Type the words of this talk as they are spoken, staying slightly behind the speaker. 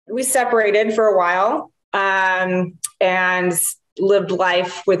we separated for a while and lived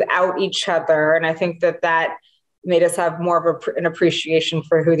life without each other. And I think that made us have more of an appreciation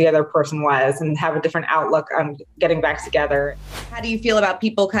for who the other person was and have a different outlook on getting back together. How do you feel about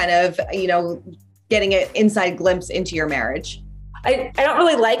people kind of, getting an inside glimpse into your marriage? I don't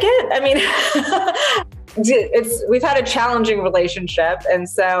really like it. I mean, we've had a challenging relationship. And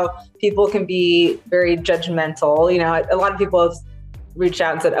so people can be very judgmental. A lot of people have reached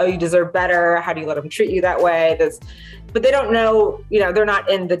out and said, oh, you deserve better. How do you let them treat you that way? But they don't know, they're not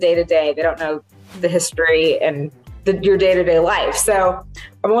in the day-to-day. They don't know the history and your day-to-day life. So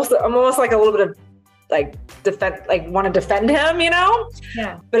I'm almost like a little bit of want to defend him,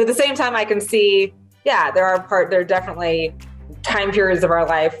 Yeah. But at the same time, I can see, there are definitely time periods of our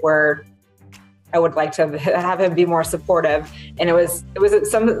life where I would like to have him be more supportive. And it was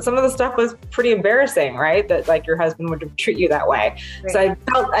some of the stuff was pretty embarrassing, right? That like your husband would treat you that way. Right. So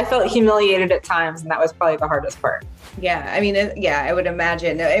I felt humiliated at times, and that was probably the hardest part. Yeah. I mean, I would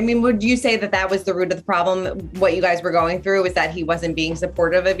imagine. I mean, would you say that was the root of the problem? What you guys were going through is that he wasn't being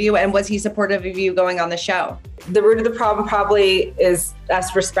supportive of you? And was he supportive of you going on the show? The root of the problem probably is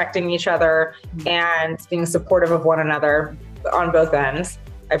us respecting each other and being supportive of one another on both ends.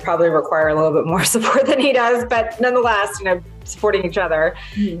 I probably require a little bit more support than he does, but nonetheless, supporting each other.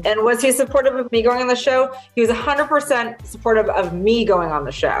 Mm-hmm. And was he supportive of me going on the show? He was 100% supportive of me going on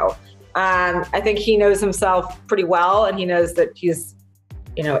the show. I think he knows himself pretty well, and he knows that he's,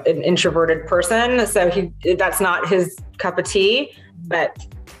 an introverted person. So that's not his cup of tea. But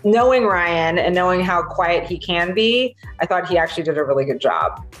knowing Ryan and knowing how quiet he can be, I thought he actually did a really good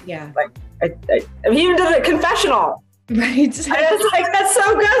job. Yeah. He even did a confessional. Right. I was like, that's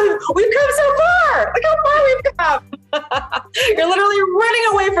so good. We've come so far. Look how far we've come. You're literally running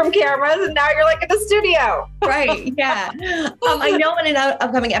away from cameras, and now you're like in the studio. Right. Yeah. I know in an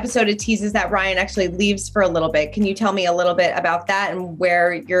upcoming episode, it teases that Ryan actually leaves for a little bit. Can you tell me a little bit about that and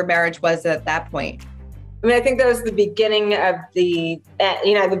where your marriage was at that point? I mean, I think that was the beginning of the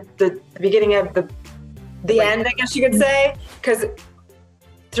beginning of the end, I guess you could say, because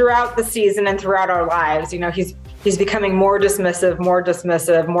throughout the season and throughout our lives, he's becoming more dismissive,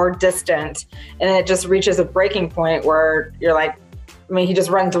 more distant. And then it just reaches a breaking point where you're like, he just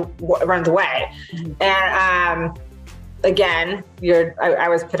runs away. Mm-hmm. And again, I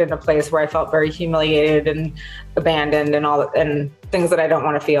was put in a place where I felt very humiliated and abandoned and things that I don't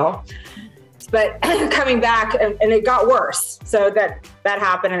want to feel. But coming back and it got worse. So that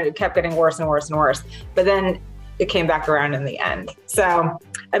happened, and it kept getting worse and worse and worse. But then it came back around in the end. So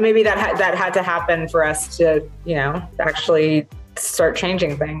maybe that had to happen for us to, actually start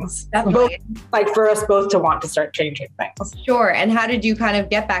changing things. For us both to want to start changing things. Sure. And how did you kind of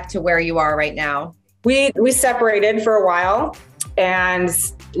get back to where you are right now? We separated for a while and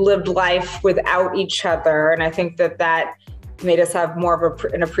lived life without each other. And I think that made us have more of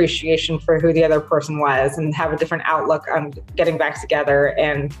an appreciation for who the other person was and have a different outlook on getting back together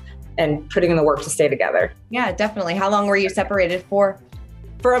and putting in the work to stay together. Yeah, definitely. How long were you separated for?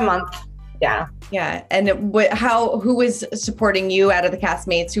 For a month. Yeah. Yeah. And who was supporting you out of the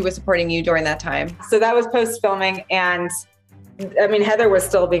castmates? Who was supporting you during that time? So that was post filming. And Heather was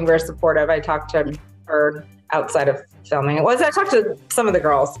still being very supportive. I talked to her outside of filming. I talked to some of the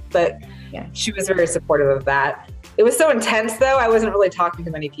girls, but yeah, she was very supportive of that. It was so intense, though. I wasn't really talking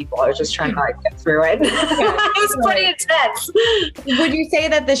to many people. I was just trying to get through it. It was pretty intense. Would you say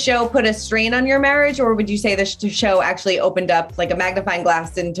that the show put a strain on your marriage, or would you say the show actually opened up like a magnifying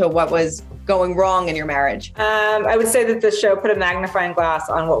glass into what was going wrong in your marriage? I would say that the show put a magnifying glass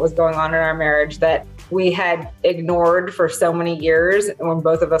on what was going on in our marriage that we had ignored for so many years when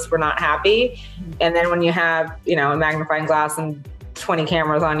both of us were not happy. And then when you have, a magnifying glass and 20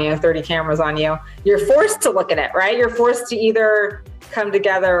 cameras on you, 30 cameras on you, you're forced to look at it, right? You're forced to either come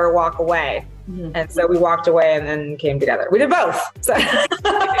together or walk away. Mm-hmm. And so we walked away and then came together. We did both. So.